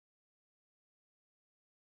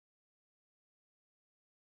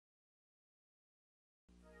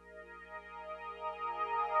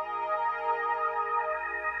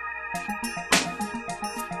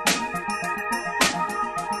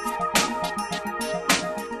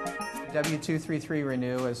W233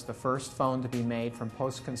 Renew is the first phone to be made from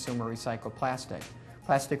post-consumer recycled plastic.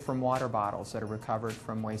 Plastic from water bottles that are recovered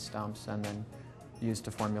from waste dumps and then used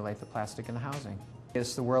to formulate the plastic in the housing.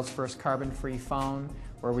 It's the world's first carbon-free phone,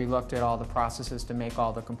 where we looked at all the processes to make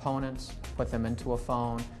all the components, put them into a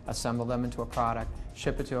phone, assemble them into a product,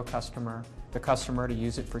 ship it to a customer, the customer to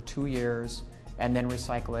use it for 2 years, and then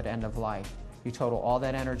recycle it end of life. You total all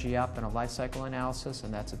that energy up in a life cycle analysis,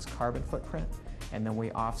 and that's its carbon footprint, and then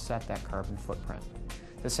we offset that carbon footprint.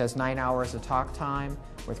 This has 9 hours of talk time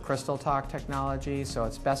with Crystal Talk technology, so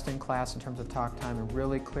it's best in class in terms of talk time and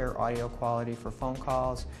really clear audio quality for phone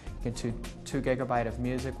calls. You can do 2 GB of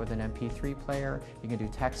music with an MP3 player. You can do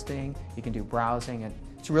texting, you can do browsing. And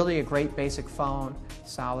it's really a great basic phone,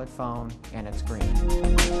 solid phone, and it's green.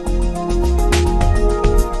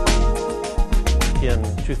 In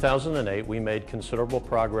 2008, we made considerable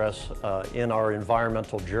progress in our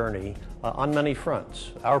environmental journey on many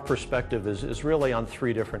fronts. Our perspective is really on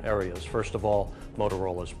 3 different areas. First of all,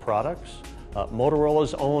 Motorola's products,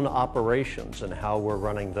 Motorola's own operations and how we're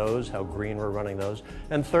running those, how green we're running those,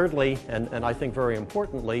 and thirdly, and I think very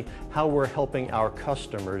importantly, how we're helping our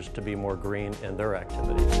customers to be more green in their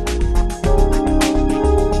activities.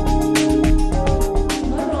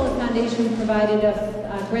 Motorola Foundation provided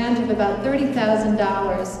a grant of about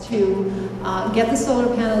 $30,000 to get the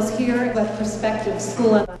solar panels here at prospective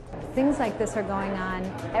school. Things like this are going on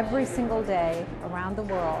every single day around the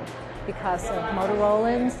world because of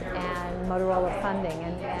Motorolans and Motorola funding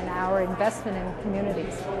and our investment in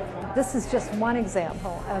communities. This is just one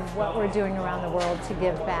example of what we're doing around the world to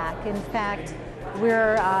give back. In fact,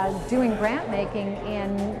 we're doing grant making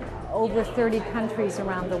in over 30 countries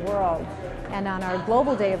around the world. And on our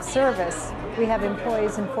Global Day of Service, we have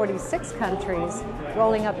employees in 46 countries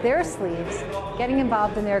rolling up their sleeves, getting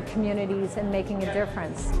involved in their communities and making a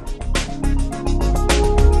difference.